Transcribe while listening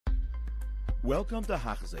Welcome to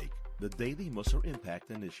Hachzik, the Daily Musar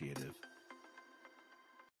Impact Initiative.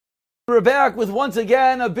 We're back with once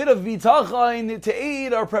again a bit of Habitachon to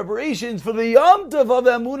aid our preparations for the Yom Tov of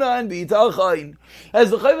Emunah and Habitachon.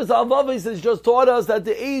 As the Chovos HaLevavos has just taught us that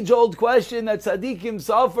the age-old question that Tzaddikim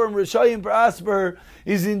suffer and Rishayim prosper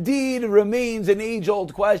is indeed remains an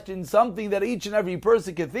age-old question, something that each and every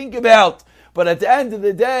person can think about. But at the end of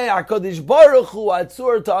the day, HaKadosh Baruch Hu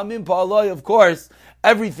Atzur Ta'amim Pa'aloi, of course,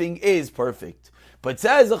 everything is perfect. But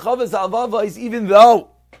says the Chovos HaLevavos, even though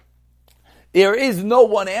there is no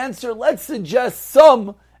one answer, let's suggest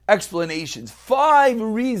some explanations. 5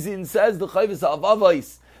 reasons, says the Chovos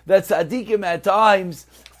HaLevavos, that tzaddikim at times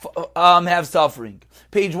have suffering.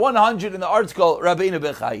 Page 100 in the article, Rabbeinu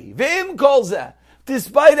Bechai. V'im kol zeh,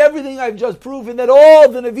 despite everything I've just proven, that all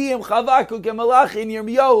the Nevi'im, Chavakuk and Malachim,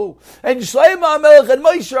 Yirmiyahu, and Shlomo HaMelech and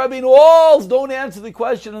Moshe Rabbeinu, all don't answer the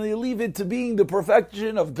question and they leave it to being the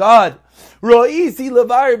perfection of God. Ro'isi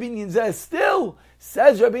levar binyan zeh, still,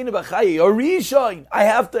 says Rabbeinu Bechai, Orishain, I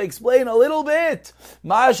have to explain a little bit.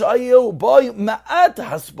 Ma'ashayu boy ma'at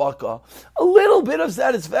hasbaka, a little bit of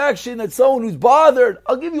satisfaction that someone who's bothered,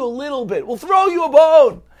 I'll give you a little bit. We'll throw you a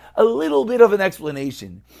bone. A little bit of an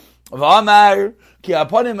explanation. V'amar ki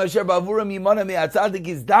aponim asher bavuram yimana me'atzadik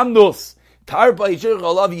is damnus tarpa yishir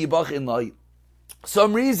chalav yibachin lai.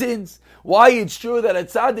 Some reasons why it's true that a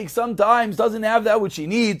tzaddik sometimes doesn't have that which he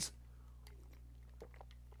needs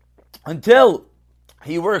until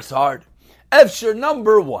he works hard. Efshir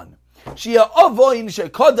number 1.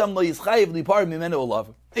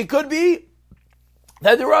 It could be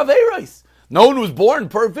that there are Aveiros. No one was born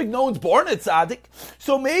perfect, no one's born a tzaddik.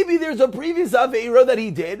 So maybe there's a previous Aveira that he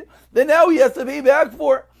did, that now he has to pay back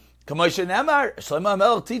for. Shlomo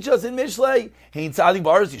HaMelech teach us in Mishlei, Hein tzaddik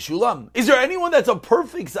baris yishulam. Is there anyone that's a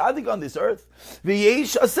perfect tzaddik on this earth?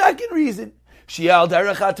 V'yesh, a second reason.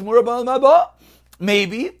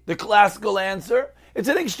 Maybe the classical answer, it's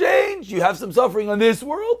an exchange. You have some suffering on this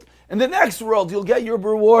world, and the next world you'll get your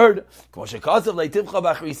reward. That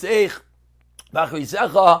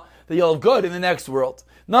you'll have good in the next world.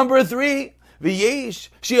 Number 3, you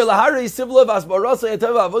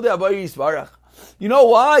know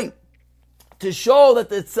why? To show that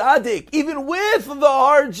the tzaddik, even with the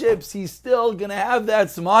hardships, he's still going to have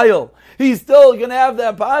that smile. He's still going to have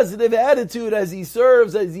that positive attitude as he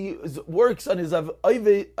serves, as he works on his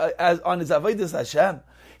avodas Hashem.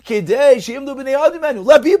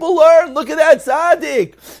 Let people learn. Look at that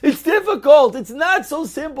tzaddik. It's difficult. It's not so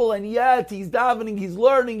simple, and yet he's davening, he's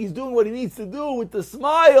learning, he's doing what he needs to do with the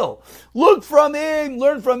smile. Look from him,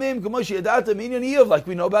 learn from him. Like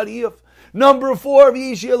we know about Eov. Number 4,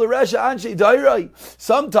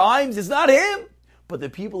 sometimes it's not him, but the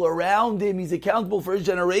people around him. He's accountable for his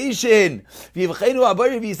generation. And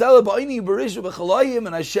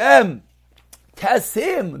Hashem tests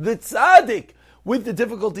him, the tzaddik, with the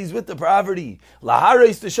difficulties, with the poverty.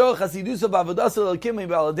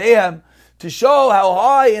 To show how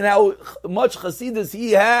high and how much chassidus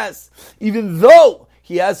he has, even though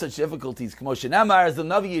he has such difficulties. As the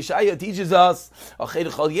Navi Yeshaya teaches us,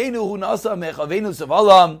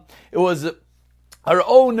 it was our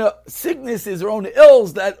own sicknesses, our own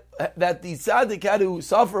ills that the tzaddik had to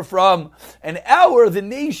suffer from, and the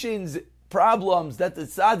nation's problems that the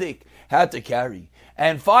tzaddik had to carry.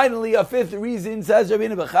 And finally, a 5th reason, says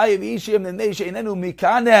Rabbeinu Bechai,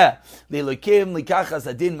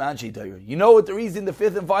 you know what the reason, the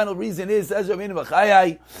 5th and final reason is, says Rabbeinu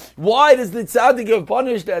Bechai, why does the tzaddik get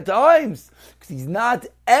punished at times? Because he's not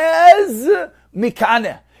as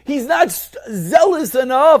mikane. He's not zealous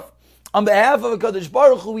enough on behalf of HaKadosh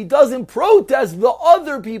Baruch Hu. He doesn't protest the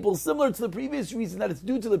other people, similar to the previous reason that it's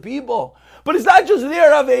due to the people. But it's not just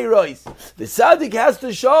their Aveiros. The tzaddik has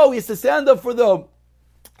to show, he has to stand up for the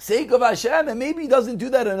sake of Hashem, and maybe he doesn't do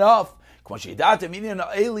that enough. As you find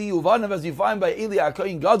by Eli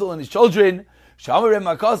HaKohen Gadol and his children, as the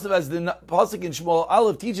pasuk in Shmuel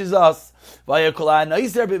Aleph teaches us,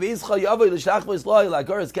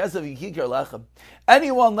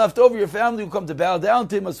 anyone left over your family who come to bow down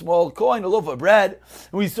to him, a small coin, a loaf of bread,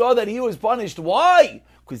 and we saw that he was punished. Why?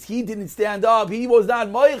 Because he didn't stand up. He was not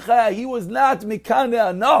moicha. He was not mikana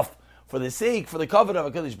enough for the covenant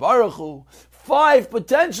of HaKadosh Baruch Hu. 5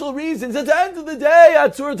 potential reasons. At the end of the day,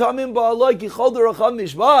 Atzur Tamim Ba'alai Ki Chol Deracham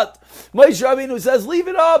Mishpat. Moshe Rabbeinu says, leave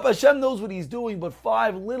it up. Hashem knows what he's doing. But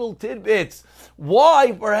 5 little tidbits.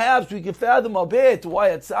 Why, perhaps, we can fathom a bit why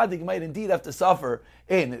a tzaddik might indeed have to suffer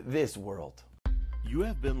in this world. You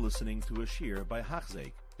have been listening to a shiur by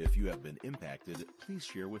Hachzik. If you have been impacted, please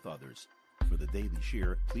share with others. For the daily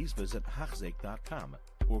shiur, please visit Hachzik.com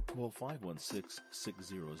or call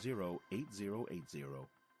 516-600-8080.